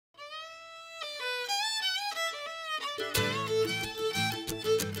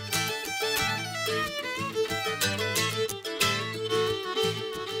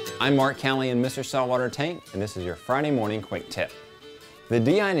I'm Mark Calley in Mr. Saltwater Tank, and this is your Friday morning quick tip. The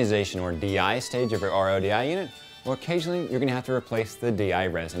deionization or DI stage of your RODI unit, well, occasionally you're going to have to replace the DI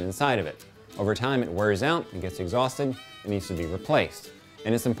resin inside of it. Over time it wears out, it gets exhausted, it needs to be replaced.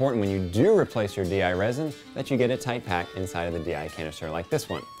 And it's important when you do replace your DI resin that you get a tight pack inside of the DI canister like this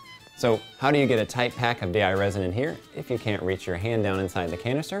one. So how do you get a tight pack of DI resin in here if you can't reach your hand down inside the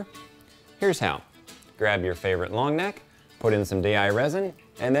canister? Here's how. Grab your favorite long neck, put in some DI resin,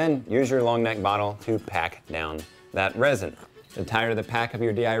 and then use your long neck bottle to pack down that resin. The tighter the pack of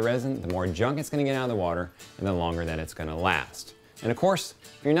your DI resin, the more junk it's going to get out of the water and the longer that it's going to last. And of course,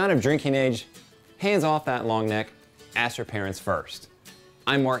 if you're not of drinking age, hands off that long neck, ask your parents first.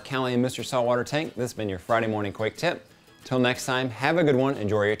 I'm Mark Calley in Mr. Saltwater Tank. This has been your Friday morning quick tip. Till next time, have a good one,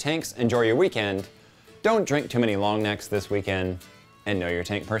 enjoy your tanks, enjoy your weekend. Don't drink too many long necks this weekend, and know your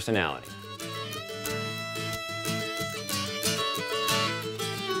tank personality.